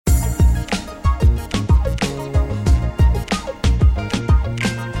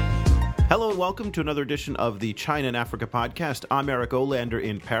Hello and welcome to another edition of the China and Africa podcast. I'm Eric Olander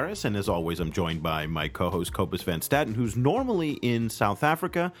in Paris, and as always, I'm joined by my co-host Cobus Van Staden, who's normally in South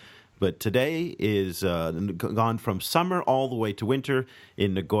Africa, but today is gone from summer all the way to winter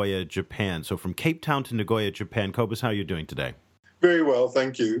in Nagoya, Japan. So from Cape Town to Nagoya, Japan. Cobus, how are you doing today? Very well,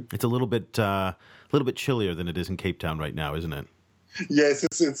 thank you. It's a little bit chillier than it is in Cape Town right now, isn't it? Yes,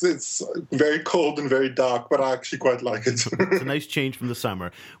 it's very cold and very dark, but I actually quite like it. It's a nice change from the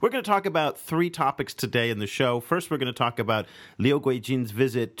summer. We're going to talk about three topics today in the show. First, we're going to talk about Liu Guijin's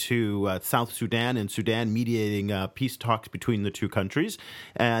visit to South Sudan and Sudan, mediating peace talks between the two countries.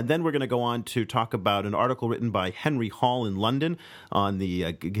 And then we're going to go on to talk about an article written by Henry Hall in London on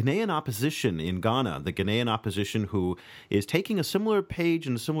the Ghanaian opposition in Ghana, the Ghanaian opposition who is taking a similar page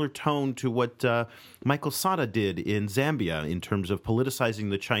and a similar tone to what Michael Sata did in Zambia in terms of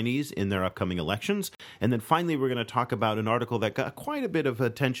politicizing the Chinese in their upcoming elections. And then finally, we're going to talk about an article that got quite a bit of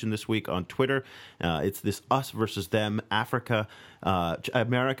attention this week on Twitter. It's this us versus them, America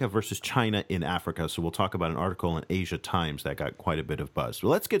versus China in Africa. So we'll talk about an article in Asia Times that got quite a bit of buzz.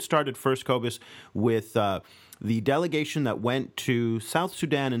 Well, let's get started first, Cobus, with the delegation that went to South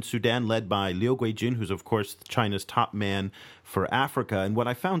Sudan and Sudan, led by Liu Guijin, who's, of course, China's top man for Africa. And what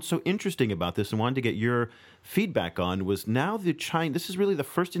I found so interesting about this and wanted to get your feedback on was now this is really the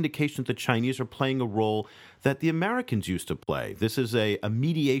first indication that the Chinese are playing a role that the Americans used to play. This is a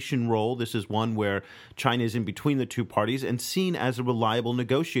mediation role. This is one where China is in between the two parties and seen as a reliable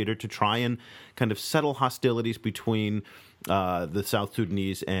negotiator to try and kind of settle hostilities between the South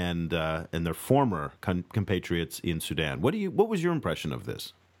Sudanese and their former compatriots in Sudan. What was your impression of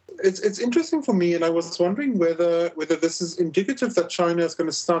this? It's interesting for me, and I was wondering whether this is indicative that China is going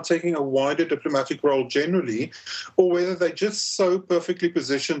to start taking a wider diplomatic role generally, or whether they're just so perfectly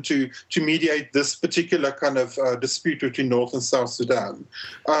positioned to mediate this particular kind of dispute between North and South Sudan.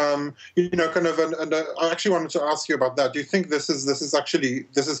 And I actually wanted to ask you about that. Do you think this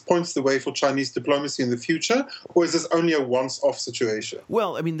points the way for Chinese diplomacy in the future, or is this only a once-off situation?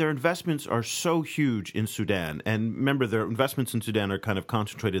 Well, I mean, their investments are so huge in Sudan, and remember, their investments in Sudan are kind of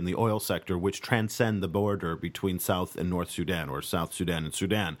concentrated in the oil sector, which transcend the border between South and North Sudan, or South Sudan and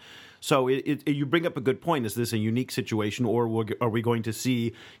Sudan. So you bring up a good point. Is this a unique situation, or are we going to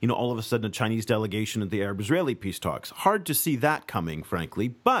see, all of a sudden a Chinese delegation at the Arab-Israeli peace talks? Hard to see that coming, frankly.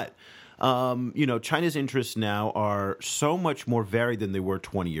 But China's interests now are so much more varied than they were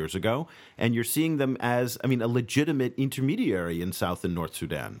 20 years ago, and you're seeing them as, a legitimate intermediary in South and North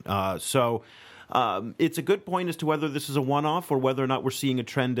Sudan. It's a good point as to whether this is a one-off or whether or not we're seeing a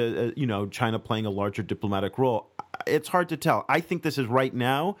trend, China playing a larger diplomatic role. It's hard to tell. I think this is right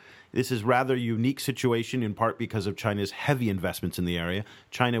now. This is rather a unique situation in part because of China's heavy investments in the area.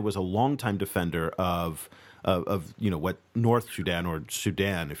 China was a longtime defender of what North Sudan, or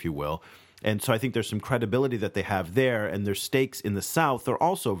Sudan, if you will. And so I think there's some credibility that they have there, and their stakes in the South are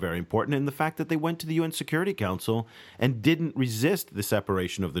also very important. And the fact that they went to the UN Security Council and didn't resist the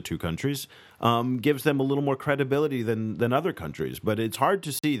separation of the two countries gives them a little more credibility than other countries. But it's hard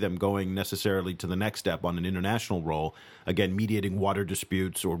to see them going necessarily to the next step on an international role, again, mediating water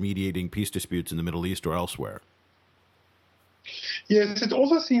disputes or mediating peace disputes in the Middle East or elsewhere. Yes, it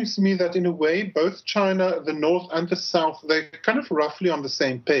also seems to me that in a way, both China, the North and the South, they're kind of roughly on the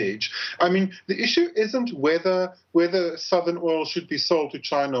same page. The issue isn't whether Southern oil should be sold to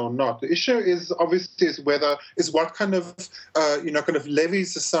China or not. The issue is what kind of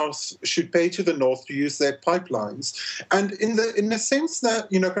levies the South should pay to the North to use their pipelines. And in the sense that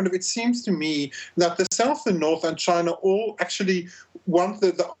it seems to me that the South, the North, and China all actually want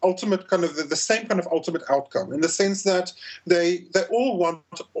the ultimate kind of the same kind of ultimate outcome, in the sense that they all want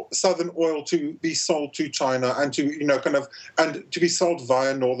Southern oil to be sold to China and to to be sold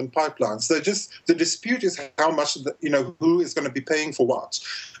via Northern pipelines. The dispute is how much who is going to be paying for what.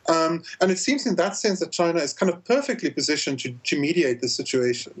 And it seems in that sense that China is kind of perfectly positioned to mediate this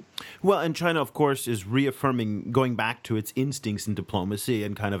situation. Well, and China, of course, is reaffirming, going back to its instincts in diplomacy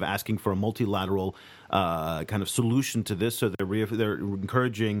and kind of asking for a multilateral kind of solution to this. So they're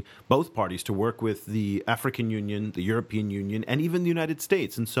encouraging both parties to work with the African Union, the European Union, and even the United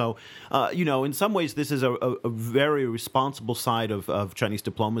States. And so, in some ways, this is a very responsible side of Chinese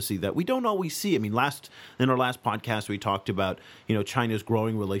diplomacy that we don't always see. In our last podcast, we talked about, China's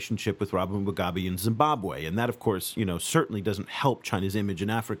growing relationship with Robert Mugabe in Zimbabwe. And that, of course, certainly doesn't help China's image in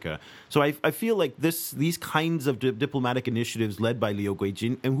Africa. So I feel like these kinds of diplomatic initiatives led by Liu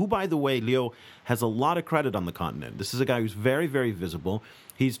Guijin, and who, by the way, Liu has a lot of credit on the continent. This is a guy who's very, very visible.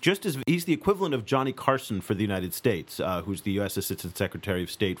 He's the equivalent of Johnny Carson for the United States, who's the U.S. Assistant Secretary of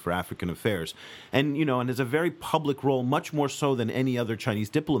State for African Affairs, and has a very public role, much more so than any other Chinese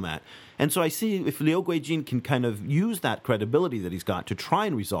diplomat. And so I see if Liu Guijin can kind of use that credibility that he's got to try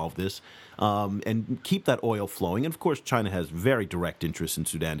and resolve this and keep that oil flowing. And of course, China has very direct interest in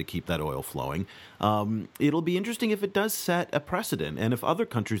Sudan to keep that oil flowing. It'll be interesting if it does set a precedent, and if other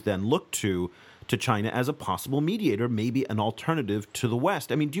countries then look to China as a possible mediator, maybe an alternative to the West.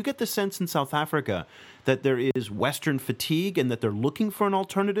 I mean, do you get the sense in South Africa that there is Western fatigue and that they're looking for an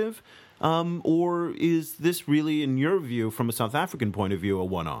alternative? Or is this really, in your view, from a South African point of view, a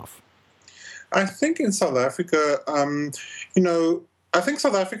one-off? I think in South Africa, I think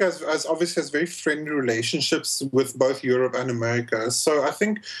South Africa has very friendly relationships with both Europe and America. So I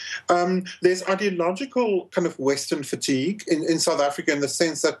think there's ideological kind of Western fatigue in South Africa, in the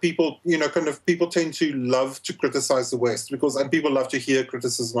sense that people tend to love to criticize the West and people love to hear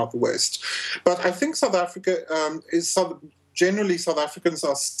criticism of the West. But I think South Africa generally, South Africans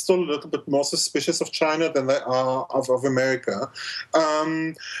are still a little bit more suspicious of China than they are of America.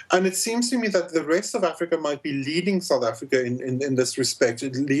 And it seems to me that the rest of Africa might be leading South Africa in this respect,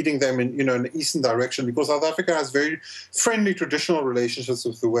 leading them in an eastern direction, because South Africa has very friendly traditional relationships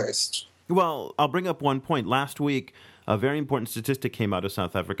with the West. Well, I'll bring up one point. Last week, a very important statistic came out of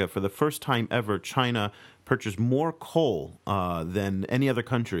South Africa. For the first time ever, China purchased more coal than any other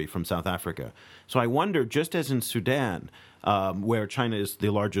country from South Africa. So I wonder, just as in Sudan, where China is the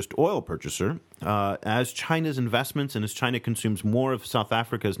largest oil purchaser, as China's investments and as China consumes more of South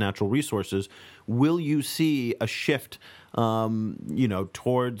Africa's natural resources, will you see a shift,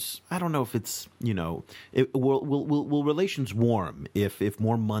 towards, I don't know if it's, will relations warm if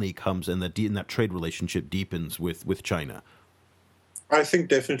more money comes and that trade relationship deepens with China? I think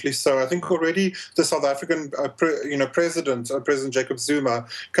definitely so. I think already the South African, President Jacob Zuma,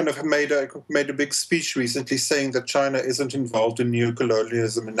 kind of made a big speech recently saying that China isn't involved in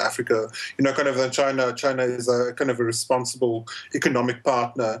neocolonialism in Africa. That China is a kind of a responsible economic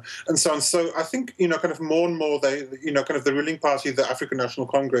partner, and so on. So I think more and more the ruling party, the African National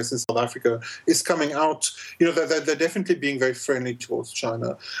Congress in South Africa, is coming out. They're definitely being very friendly towards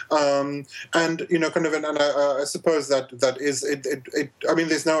China, and I suppose that is it.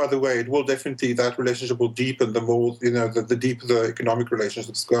 There's no other way. It will definitely, that relationship will deepen the more, the deeper the economic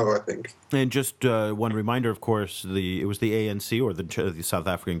relationships go, I think. And just one reminder, of course, it was the ANC, or the South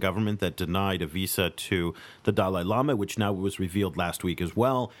African government, that denied a visa to the Dalai Lama, which now was revealed last week as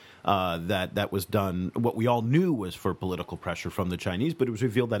well. That was done, what we all knew was for political pressure from the Chinese, but it was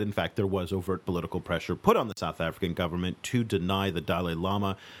revealed that, in fact, there was overt political pressure put on the South African government to deny the Dalai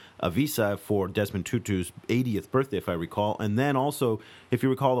Lama a visa for Desmond Tutu's 80th birthday, if I recall. And then also, if you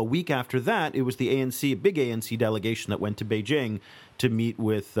recall, a week after that, it was the ANC, a big ANC delegation that went to Beijing to meet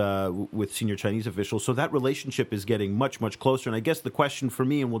with senior Chinese officials. So that relationship is getting much, much closer. And I guess the question for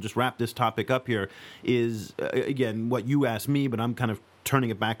me, and we'll just wrap this topic up here, is, again, what you asked me, but I'm kind of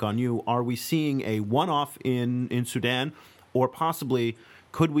turning it back on you. Are we seeing a one-off in Sudan, or possibly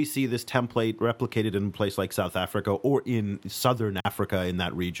could we see this template replicated in a place like South Africa or in southern Africa in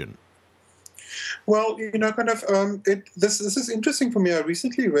that region? Well, this is interesting for me. I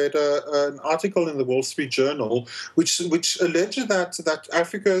recently read an article in the Wall Street Journal which alleged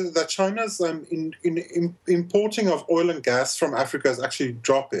that China's importing of oil and gas from Africa is actually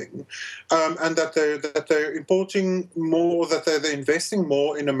dropping, and that they're importing more, that they're investing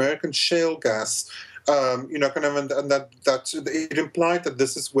more in American shale gas. And that it implied that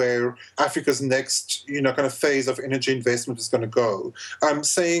this is where Africa's next, phase of energy investment is going to go.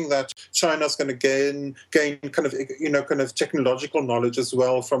 Saying that China's going to gain kind of technological knowledge as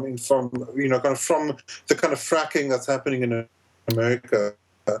well from the kind of fracking that's happening in America.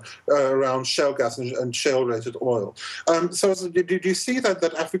 Around shale gas and shale-related oil. So do you see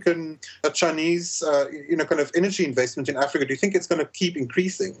that Chinese, energy investment in Africa, do you think it's going to keep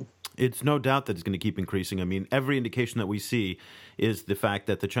increasing? It's no doubt that it's going to keep increasing. I mean, every indication that we see is the fact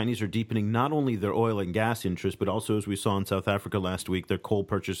that the Chinese are deepening not only their oil and gas interest, but also, as we saw in South Africa last week, their coal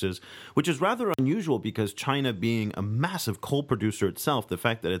purchases, which is rather unusual because China, being a massive coal producer itself, the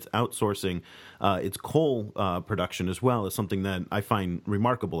fact that it's outsourcing its coal production as well is something that I find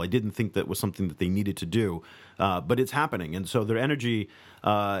remarkable. I didn't think that was something that they needed to do but it's happening. And so their energy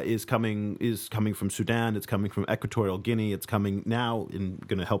is coming from Sudan. It's coming from Equatorial Guinea. It's coming now, and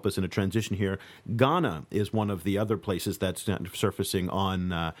going to help us in a transition here. Ghana is one of the other places that's surfacing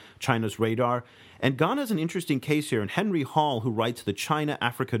on China's radar. And Ghana is an interesting case here. And Henry Hall, who writes the China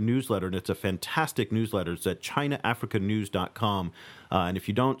Africa newsletter, and it's a fantastic newsletter. It's at ChinaAfricaNews.com. And if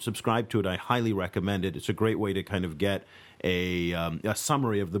you don't subscribe to it, I highly recommend it. It's a great way to kind of get a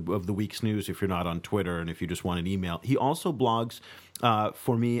summary of the week's news if you're not on Twitter and if you just want an email. He also blogs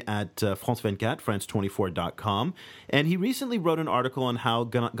for me at France 24, France24.com. And he recently wrote an article on how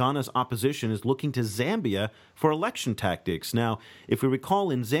Ghana's opposition is looking to Zambia for election tactics. Now, if we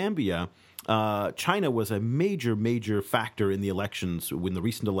recall, in Zambia, China was a major factor in the elections, in the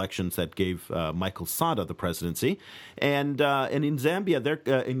recent elections that gave Michael Sata the presidency, and in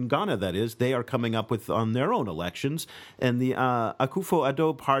Zambia, in Ghana, that is, they are coming up with on their own elections, and the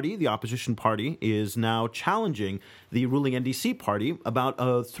Akufo-Addo party, the opposition party, is now challenging the ruling NDC party about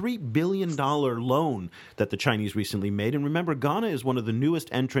a $3 billion loan that the Chinese recently made. And remember, Ghana is one of the newest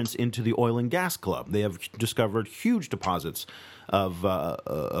entrants into the oil and gas club. They have discovered huge deposits of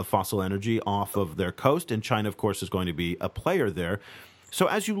fossil energy off of their coast, and China, of course, is going to be a player there. So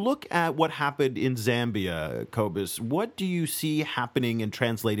as you look at what happened in Zambia, Cobus, what do you see happening and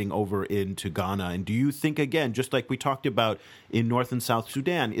translating over into Ghana? And do you think, again, just like we talked about in North and South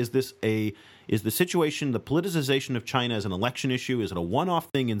Sudan, is the situation, the politicization of China as an election issue, is it a one-off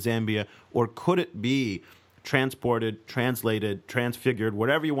thing in Zambia, or could it be transported, translated, transfigured,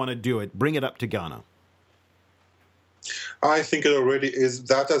 whatever you want to do it, bring it up to Ghana? I think it already is.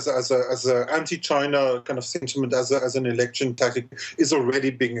 That as a anti-China kind of sentiment, as an election tactic, is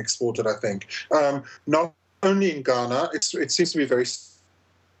already being exported, I think. Not only in Ghana, it seems to be very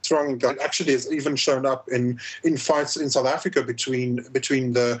strong in Ghana. It actually has even shown up in fights in South Africa between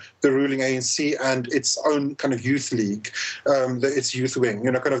the ruling ANC and its own kind of youth league, its youth wing.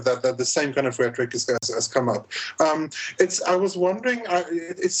 Kind of that the same kind of rhetoric has come up. I was wondering.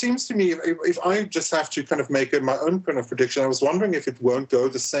 It seems to me, if I just have to kind of make my own kind of prediction, I was wondering if it won't go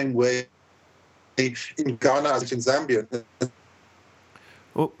the same way in Ghana as in Zambia.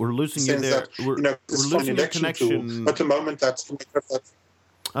 Oh, we're losing you there. We're losing your connection. Tool. At the moment, that's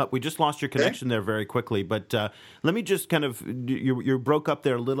we just lost your connection there very quickly, but let me just kind of, you broke up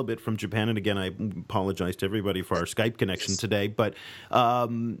there a little bit from Japan, and again, I apologize to everybody for our Skype connection today, but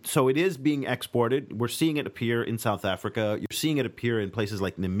so it is being exported. We're seeing it appear in South Africa. You're seeing it appear in places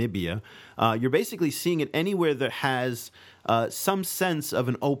like Namibia. You're basically seeing it anywhere that has some sense of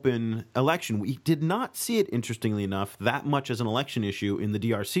an open election. We did not see it, interestingly enough, that much as an election issue in the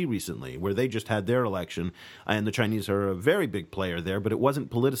DRC recently, where they just had their election, and the Chinese are a very big player there, but it wasn't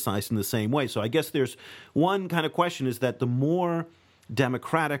politicized in the same way. So I guess there's one kind of question, is that the more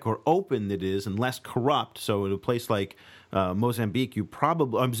democratic or open it is and less corrupt, so in a place like Mozambique,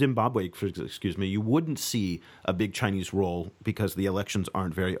 Zimbabwe, excuse me, you wouldn't see a big Chinese role because the elections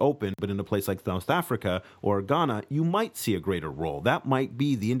aren't very open. But in a place like South Africa or Ghana, you might see a greater role. That might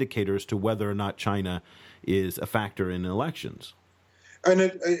be the indicator as to whether or not China is a factor in elections. And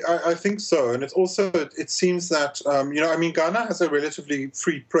I think so. And it seems that, Ghana has a relatively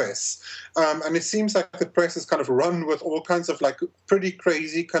free press. And it seems like the press is kind of run with all kinds of like pretty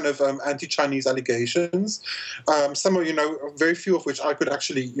crazy kind of anti-Chinese allegations. Some of, very few of which I could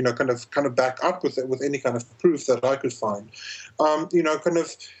actually, kind of back up with any kind of proof that I could find. So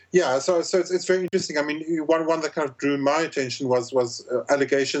it's very interesting. I mean, one that kind of drew my attention was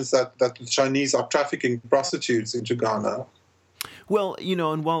allegations that the Chinese are trafficking prostitutes into Ghana. Well,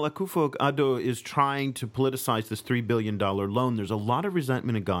 and while Akufo-Addo is trying to politicize this $3 billion loan, there's a lot of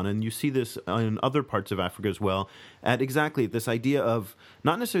resentment in Ghana, and you see this in other parts of Africa as well, at exactly this idea of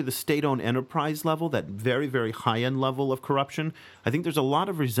not necessarily the state-owned enterprise level, that very, very high-end level of corruption. I think there's a lot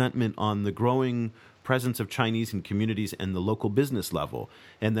of resentment on the growing presence of Chinese in communities and the local business level,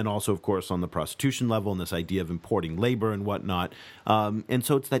 and then also, of course, on the prostitution level and this idea of importing labor and whatnot. And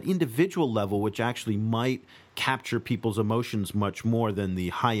so it's that individual level which actually might capture people's emotions much more than the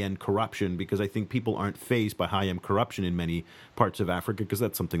high-end corruption, because I think people aren't fazed by high-end corruption in many parts of Africa because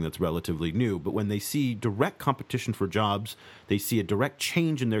that's something that's relatively new. But when they see direct competition for jobs, they see a direct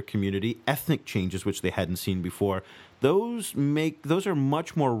change in their community, ethnic changes which they hadn't seen before, those are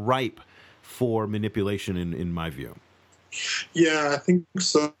much more ripe for manipulation in my view. Yeah, I think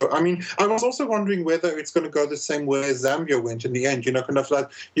so. I mean, I was also wondering whether it's going to go the same way as Zambia went in the end. Kind of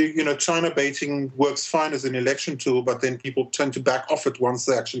like, China baiting works fine as an election tool, but then people tend to back off it once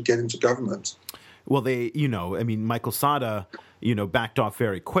they actually get into government. Well, Michael Sata backed off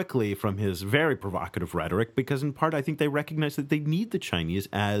very quickly from his very provocative rhetoric because, in part, I think they recognize that they need the Chinese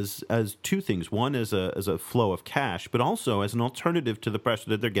as two things. One, as a flow of cash, but also as an alternative to the pressure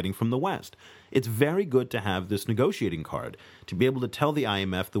that they're getting from the West. It's very good to have this negotiating card, to be able to tell the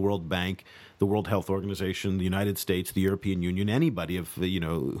IMF, the World Bank, the World Health Organization, the United States, the European Union, anybody,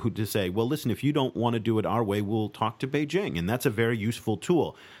 who to say, well, listen, if you don't want to do it our way, we'll talk to Beijing. And that's a very useful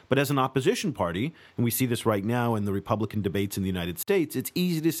tool. But as an opposition party, and we see this right now in the Republican debates in the United States, it's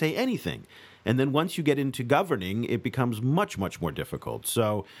easy to say anything. And then once you get into governing, it becomes much, much more difficult.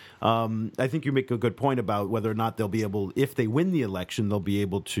 So I think you make a good point about whether or not they'll be able, if they win the election, they'll be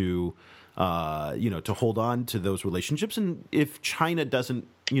able to to hold on to those relationships. And if China doesn't,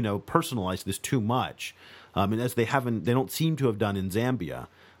 personalize this too much, and as they don't seem to have done in Zambia,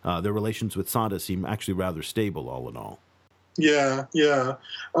 their relations with SADC seem actually rather stable, all in all. Yeah,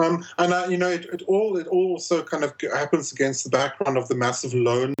 and it also kind of happens against the background of the massive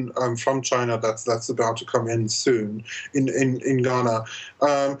loan from China that's about to come in soon in Ghana,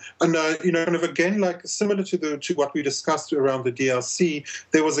 kind of again, like similar to what we discussed around the DRC,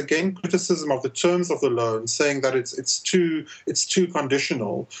 there was again criticism of the terms of the loan, saying that it's too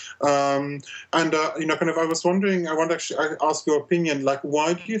conditional, kind of I was wondering, I want to actually ask your opinion, like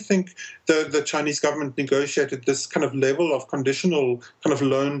why do you think the Chinese government negotiated this kind of level of conditional kind of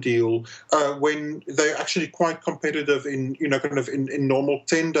loan deal when they're actually quite competitive in normal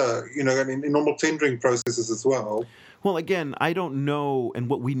tender, in normal tendering processes as well? Well, again, I don't know, and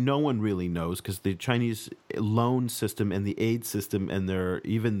no one really knows, because the Chinese loan system and the aid system and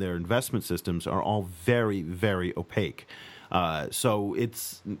even their investment systems are all very, very opaque. So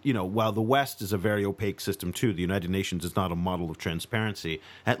it's, while the West is a very opaque system too, the United Nations is not a model of transparency,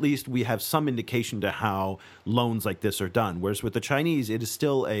 at least we have some indication to how loans like this are done. Whereas with the Chinese, it is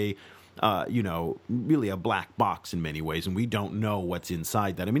still really a black box in many ways, and we don't know what's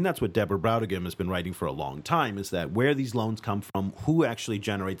inside that. I mean, that's what Deborah Browdegam has been writing for a long time, is that where these loans come from, who actually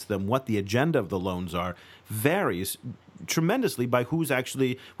generates them, what the agenda of the loans are, varies tremendously by who's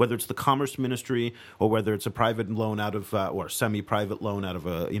actually, whether it's the Commerce Ministry or whether it's a private loan out of, or semi-private loan out of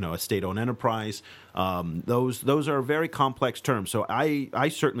a state-owned enterprise. Those are very complex terms. So I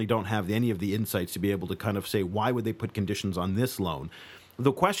certainly don't have any of the insights to be able to kind of say, why would they put conditions on this loan?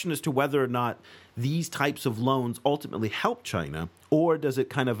 The question as to whether or not these types of loans ultimately help China, or does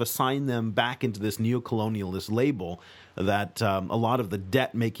it kind of assign them back into this neocolonialist label that a lot of the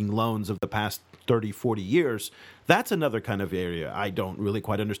debt-making loans of the past 30, 40 years, that's another kind of area. I don't really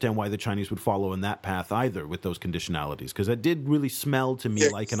quite understand why the Chinese would follow in that path either with those conditionalities, because it did really smell to me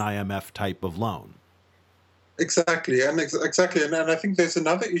like an IMF type of loan. Exactly, and I think there's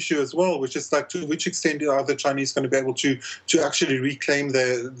another issue as well, which is like, to which extent are the Chinese going to be able to actually reclaim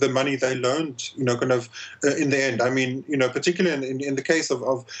the money they loaned, in the end? I mean, particularly in the case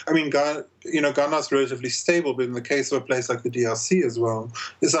of Ghana's relatively stable, but in the case of a place like the DRC as well,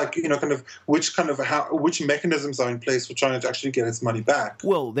 it's like, which mechanisms are in place for China to actually get its money back?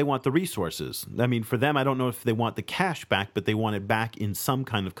 Well, they want the resources. I mean, for them, I don't know if they want the cash back, but they want it back in some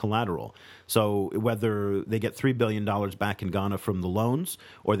kind of collateral. So whether they get $3 billion back in Ghana from the loans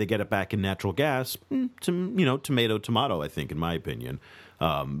or they get it back in natural gas, tomato, I think, in my opinion.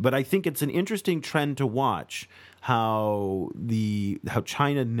 But I think it's an interesting trend to watch how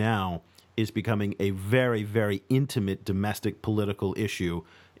China now is becoming a very, very intimate domestic political issue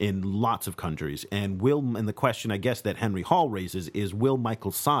in lots of countries. And the question, I guess, that Henry Hall raises is, will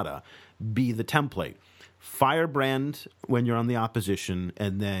Michael Sada be the template? Firebrand when you're on the opposition,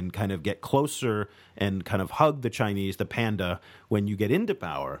 and then kind of get closer and kind of hug the Chinese, the panda, when you get into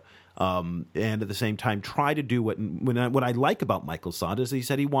power. And at the same time, try to do what I like about Michael Sada is he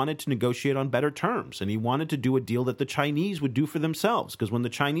said he wanted to negotiate on better terms, and he wanted to do a deal that the Chinese would do for themselves. Because when the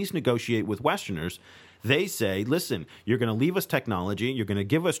Chinese negotiate with Westerners, they say, listen, you're going to leave us technology, you're going to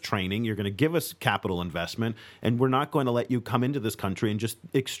give us training, you're going to give us capital investment, and we're not going to let you come into this country and just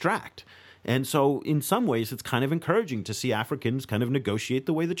extract. And so in some ways, it's kind of encouraging to see Africans kind of negotiate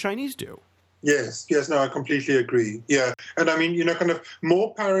the way the Chinese do. Yes, no, I completely agree. Yeah. And I mean, kind of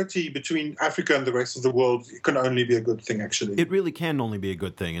more parity between Africa and the rest of the world can only be a good thing, actually. It really can only be a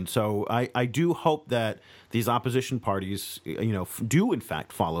good thing. And so I do hope that these opposition parties, do in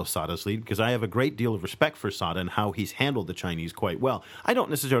fact follow Sada's lead, because I have a great deal of respect for Sada and how he's handled the Chinese quite well. I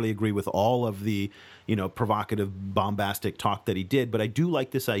don't necessarily agree with all of the, provocative, bombastic talk that he did, but I do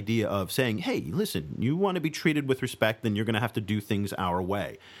like this idea of saying, hey, listen, you want to be treated with respect, then you're going to have to do things our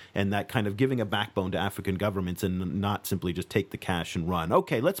way. And that kind of gives giving a backbone to African governments and not simply just take the cash and run.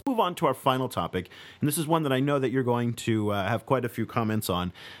 Okay, let's move on to our final topic, and this is one that I know that you're going to have quite a few comments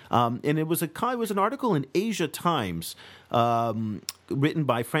on. And it was an article in Asia Times written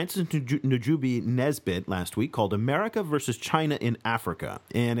by Francis Njubi Nesbitt last week called America versus China in Africa.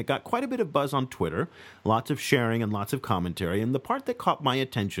 And it got quite a bit of buzz on Twitter, lots of sharing and lots of commentary. And the part that caught my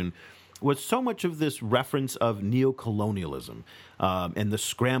attention was so much of this reference of neo-colonialism and the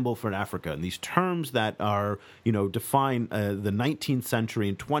scramble for Africa, and these terms that are, define the 19th century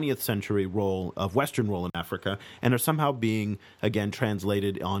and 20th century Western role in Africa, and are somehow being, again,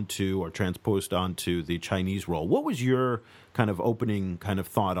 translated onto or transposed onto the Chinese role. What was your kind of opening kind of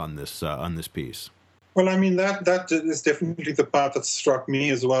thought on this piece? Well, I mean, that is definitely the part that struck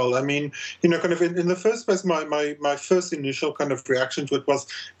me as well. I mean, kind of in the first place, my first initial kind of reaction to it was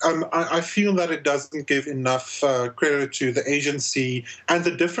I feel that it doesn't give enough credit to the agency and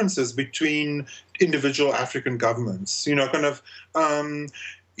the differences between individual African governments. It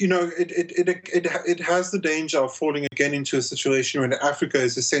has the danger of falling again into a situation where Africa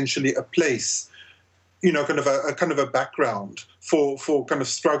is essentially a place, kind of a background for kind of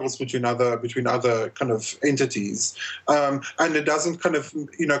struggles between other kind of entities, and it doesn't kind of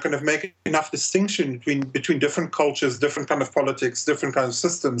make enough distinction between different cultures, different kind of politics, different kind of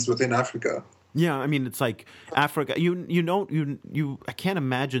systems within Africa. Yeah, I mean, it's like Africa. I can't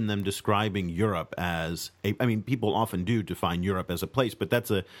imagine them describing Europe as I mean, people often do define Europe as a place, but that's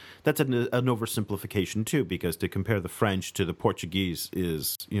an oversimplification too, because to compare the French to the Portuguese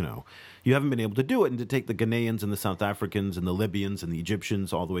is, you haven't been able to do it, and to take the Ghanaians and the South Africans and the Libyans and the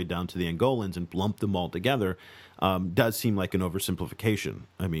Egyptians all the way down to the Angolans and lump them all together does seem like an oversimplification.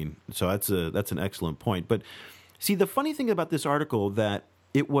 I mean, so that's an excellent point. But see, the funny thing about this article that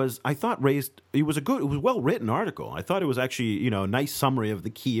it was a well-written article. I thought it was actually, a nice summary of the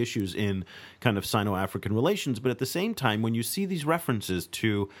key issues in kind of Sino-African relations. But at the same time, when you see these references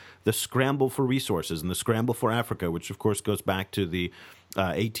to the scramble for resources and the scramble for Africa, which of course goes back to the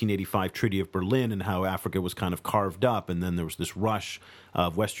 1885 Treaty of Berlin and how Africa was kind of carved up, and then there was this rush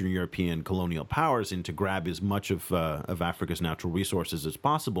of Western European colonial powers in to grab as much of Africa's natural resources as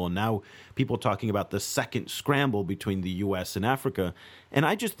possible. And now people are talking about the second scramble between the U.S. and Africa. And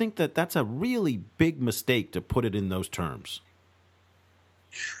I just think that that's a really big mistake to put it in those terms.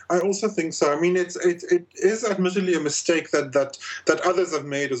 I also think so. I mean, it is admittedly a mistake that others have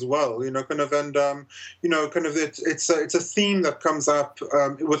made as well. It's a theme that comes up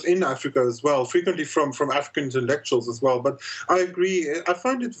within Africa as well, frequently from African intellectuals as well. But I agree. I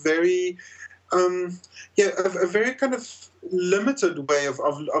find it very, a very kind of limited way of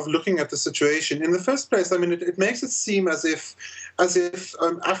looking at the situation. In the first place, I mean, it makes it seem as if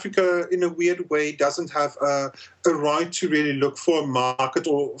Africa, in a weird way, doesn't have a right to really look for a market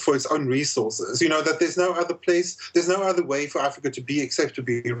or for its own resources. That there's no other place, there's no other way for Africa to be except to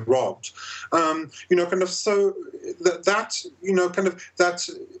be robbed. I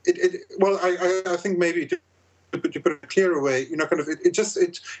think maybe to put it a clearer way,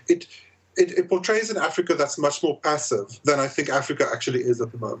 it portrays an Africa that's much more passive than I think Africa actually is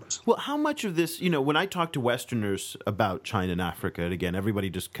at the moment. Well, how much of this, when I talk to Westerners about China and Africa, and again, everybody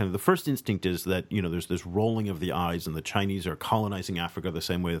just kind of, the first instinct is that, there's this rolling of the eyes and the Chinese are colonizing Africa the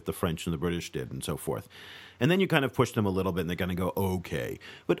same way that the French and the British did and so forth. And then you kind of push them a little bit and they're going to go, okay.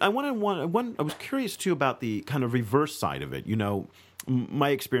 But I was curious too about the kind of reverse side of it. My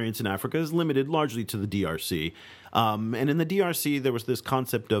experience in Africa is limited largely to the DRC. And in the DRC, there was this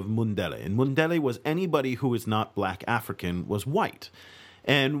concept of Mundele. And Mundele was anybody who is not black African was white.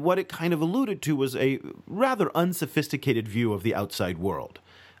 And what it kind of alluded to was a rather unsophisticated view of the outside world,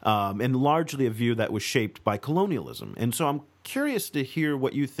 and largely a view that was shaped by colonialism. And so I'm curious to hear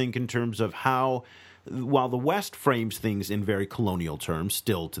what you think in terms of how, while the West frames things in very colonial terms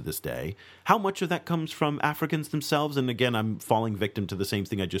still to this day, how much of that comes from Africans themselves? And again, I'm falling victim to the same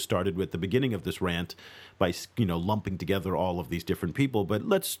thing I just started with the beginning of this rant by, lumping together all of these different people. But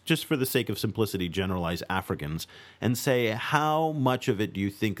let's just, for the sake of simplicity, generalize Africans and say, how much of it do you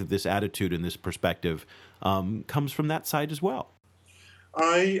think of this attitude and this perspective comes from that side as well?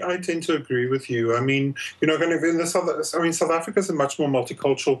 I tend to agree with you. I mean, kind of in South Africa is a much more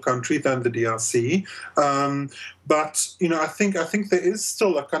multicultural country than the DRC, but I think there is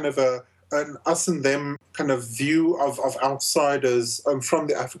still a kind of an us and them kind of view of outsiders from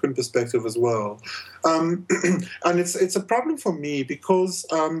the African perspective as well, and it's a problem for me because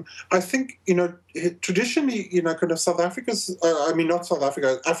I think traditionally kind of South Africa's not South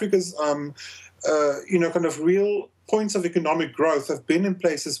Africa, Africa's kind of real points of economic growth have been in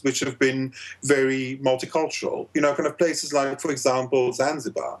places which have been very multicultural. Kind of places like, for example,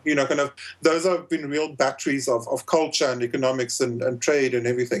 Zanzibar. Kind of those have been real batteries of culture and economics and trade and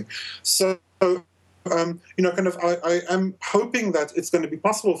everything. So. I am hoping that it's going to be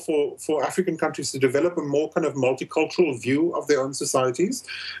possible for African countries to develop a more kind of multicultural view of their own societies.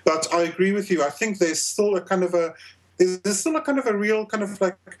 But I agree with you. I think there's still a kind of a real kind of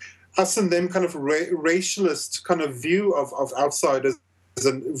like us and them kind of racialist kind of view of outsiders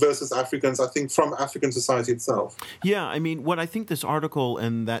versus Africans, I think, from African society itself. Yeah, I mean, what I think this article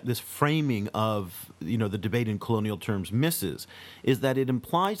and that this framing of, the debate in colonial terms misses is that it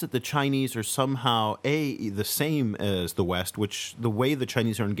implies that the Chinese are somehow, the same as the West, which the way the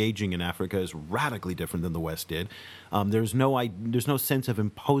Chinese are engaging in Africa is radically different than the West did. There's no sense of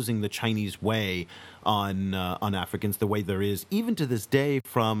imposing the Chinese way on Africans the way there is, even to this day,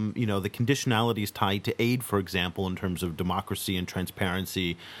 from the conditionalities tied to aid, for example, in terms of democracy and transparency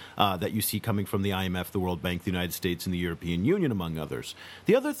that you see coming from the IMF, the World Bank, the United States, and the European Union, among others.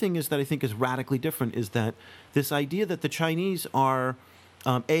 The other thing is that I think is radically different is that this idea that the Chinese are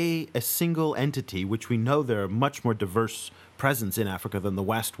a single entity, which we know they're a much more diverse presence in Africa than the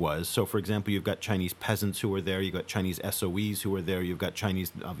West was. So, for example, you've got Chinese peasants who are there, you've got Chinese SOEs who are there, you've got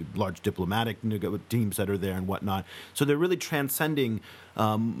Chinese large diplomatic teams that are there and whatnot. So they're really transcending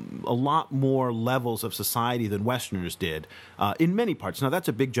a lot more levels of society than Westerners did in many parts. Now, that's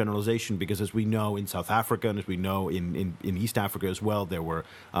a big generalization because, as we know in South Africa and as we know in East Africa as well, there were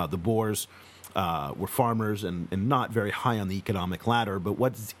the Boers were farmers and not very high on the economic ladder. But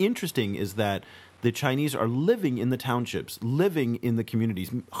what's interesting is that the Chinese are living in the townships, living in the communities.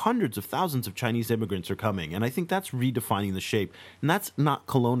 Hundreds of thousands of Chinese immigrants are coming. And I think that's redefining the shape. And that's not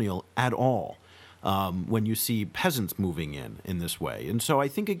colonial at all when you see peasants moving in this way. And so I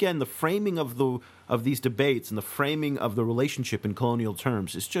think, again, the framing of these debates and the framing of the relationship in colonial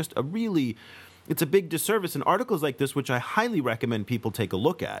terms is just it's a big disservice. And articles like this, which I highly recommend people take a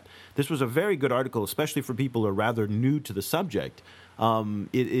look at. This was a very good article, especially for people who are rather new to the subject.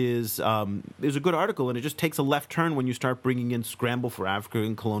 It is a good article, and it just takes a left turn when you start bringing in scramble for Africa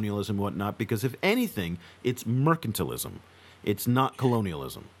and colonialism and whatnot, because if anything, it's mercantilism. It's not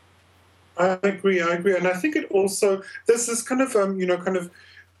colonialism. I agree. And I think it also, this kind of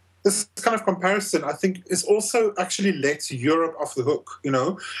comparison, I think, is also actually lets Europe off the hook,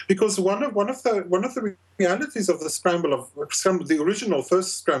 because one of the realities of the original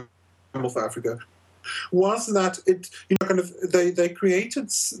first scramble for Africa was that they created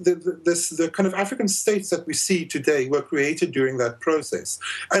the kind of African states that we see today were created during that process,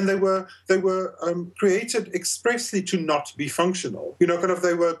 and they were created expressly to not be functional.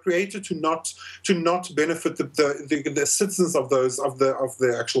 They were created to not benefit the citizens of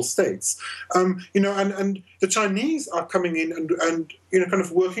the actual states. And the Chinese are coming in and kind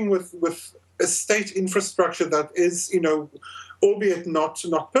of working with a state infrastructure that is albeit not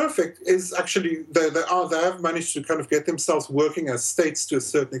perfect, is actually they have managed to kind of get themselves working as states to a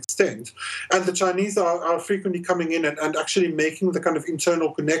certain extent. And the Chinese are frequently coming in and actually making the kind of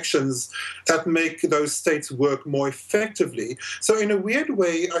internal connections that make those states work more effectively. So in a weird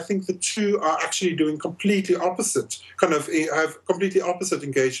way, I think the two are actually doing completely opposite, have completely opposite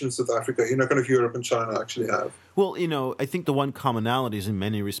engagements with Africa, kind of Europe and China actually have. Well, I think the one commonality is in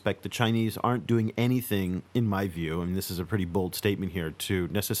many respects the Chinese aren't doing anything, in my view, and this is a pretty bold statement here, to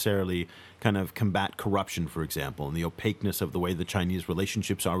necessarily kind of combat corruption, for example, and the opaqueness of the way the Chinese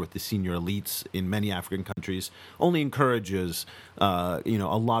relationships are with the senior elites in many African countries only encourages, a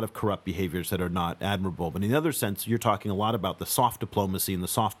lot of corrupt behaviors that are not admirable. But in the other sense, you're talking a lot about the soft diplomacy and the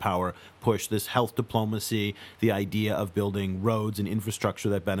soft power push, this health diplomacy, the idea of building roads and infrastructure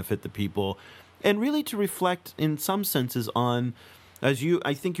that benefit the people, and really to reflect in some senses on, I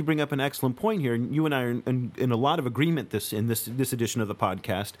think you bring up an excellent point here, and you and I are in a lot of agreement in this edition of the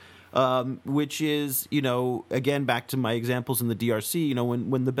podcast, which is, again, back to my examples in the DRC,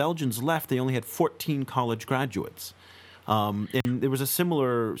 when the Belgians left, they only had 14 college graduates. And there was a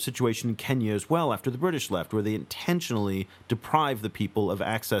similar situation in Kenya as well after the British left, where they intentionally deprived the people of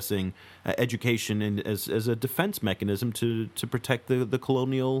accessing education and as a defense mechanism to protect the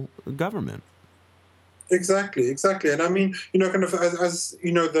colonial government. Exactly. And I mean, kind of as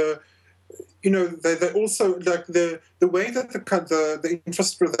they also, like the way that the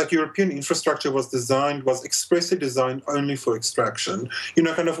infrastructure, that European infrastructure was designed, was expressly designed only for extraction.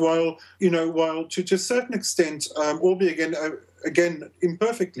 While to a certain extent, albeit again again,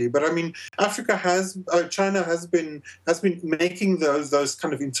 imperfectly. But I mean, China has been making those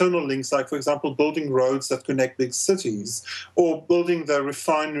kind of internal links, like, for example, building roads that connect big cities, or building the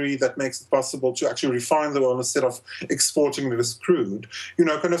refinery that makes it possible to actually refine the oil instead of exporting it as crude.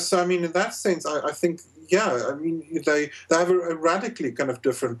 So I mean, in that sense, I think, yeah, I mean, they have a radically kind of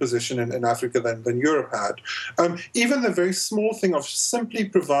different position in Africa than Europe had. Even the very small thing of simply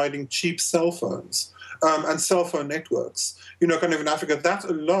providing cheap cell phones and cell phone networks, kind of in Africa, that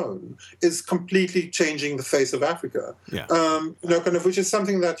alone is completely changing the face of Africa. Yeah. Kind of, which is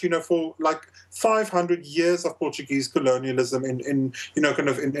something that, for like 500 years of Portuguese colonialism in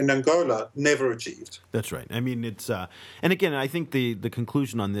Angola never achieved. That's right. I mean, it's and again, I think the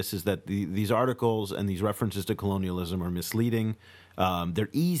conclusion on this is that these articles and these references to colonialism are misleading. They're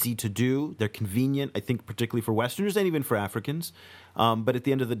easy to do. They're convenient, I think, particularly for Westerners and even for Africans. But at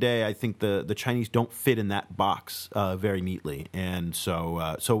the end of the day, I think the Chinese don't fit in that box very neatly. And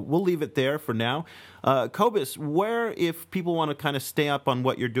so we'll leave it there for now. Cobus, where, if people want to kind of stay up on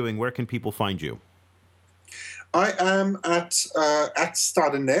what you're doing, where can people find you? I am at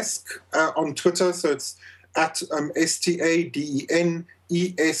Stadenesque on Twitter, so it's at STADENESQUE.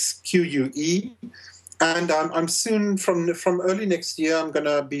 And I'm soon, from early next year, I'm going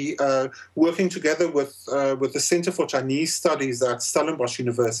to be working together with the Center for Chinese Studies at Stellenbosch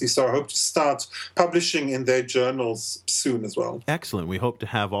University. So I hope to start publishing in their journals soon as well. Excellent. We hope to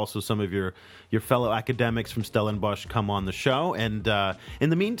have also some of your fellow academics from Stellenbosch come on the show. And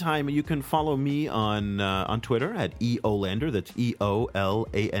in the meantime, you can follow me on Twitter at eolander. That's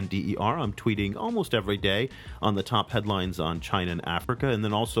EOLANDER. I'm tweeting almost every day on the top headlines on China and Africa. And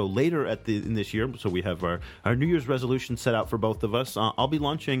then also later in this year, so we have our New Year's resolution set out for both of us. I'll be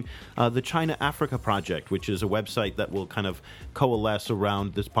launching the China Africa Project, which is a website that will kind of coalesce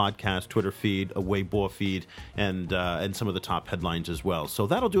around this podcast, Twitter feed, a Weibo feed, and some of the top headlines as well. So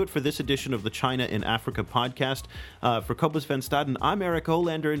that'll do it for this edition of the China in Africa podcast. For Cobus van Staden, I'm Eric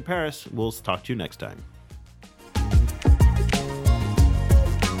Olander in Paris. We'll talk to you next time.